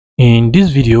In this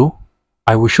video,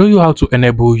 I will show you how to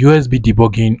enable USB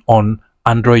debugging on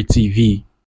Android TV.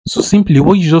 So simply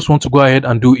what you just want to go ahead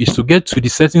and do is to get to the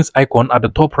settings icon at the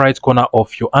top right corner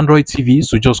of your Android TV.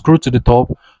 So just scroll to the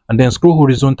top and then scroll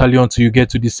horizontally until you get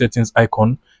to the settings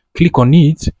icon. Click on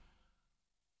it.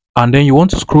 And then you want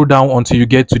to scroll down until you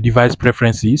get to device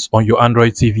preferences on your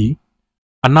Android TV.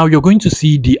 And now you're going to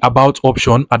see the about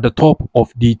option at the top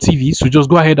of the TV. So just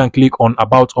go ahead and click on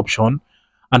about option.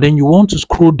 And then you want to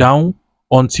scroll down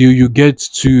until you get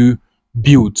to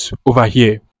build over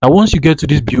here. Now once you get to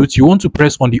this build, you want to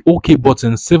press on the OK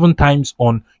button 7 times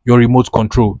on your remote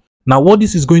control. Now what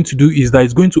this is going to do is that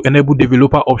it's going to enable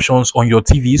developer options on your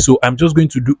TV. So I'm just going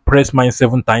to press mine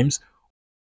 7 times.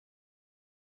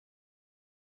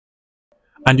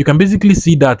 And you can basically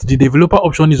see that the developer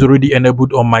option is already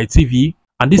enabled on my TV.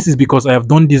 And this is because I have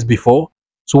done this before.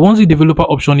 So once the developer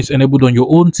option is enabled on your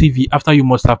own TV, after you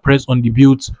must have pressed on the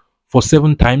build for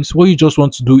 7 times, what you just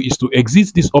want to do is to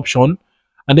exit this option.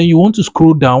 And then you want to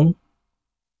scroll down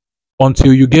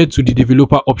until you get to the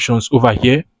developer options over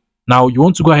here. Now you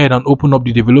want to go ahead and open up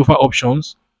the developer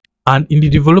options. And in the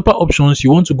developer options,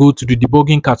 you want to go to the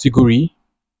debugging category.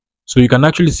 So you can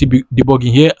actually see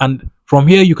debugging here. And from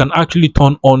here, you can actually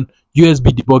turn on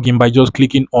USB debugging by just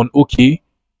clicking on OK.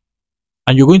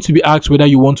 And you're going to be asked whether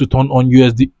you want to turn on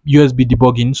USB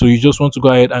debugging. So you just want to go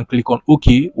ahead and click on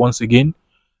OK once again.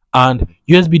 And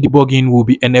USB debugging will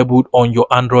be enabled on your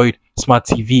Android Smart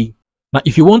TV. Now,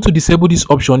 if you want to disable this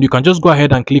option, you can just go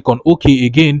ahead and click on OK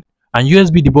again. And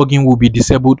USB debugging will be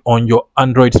disabled on your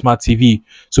Android Smart TV.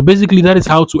 So basically, that is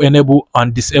how to enable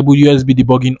and disable USB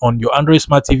debugging on your Android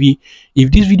Smart TV.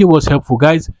 If this video was helpful,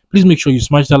 guys, please make sure you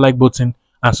smash that like button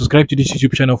and subscribe to this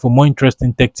YouTube channel for more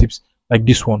interesting tech tips like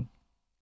this one.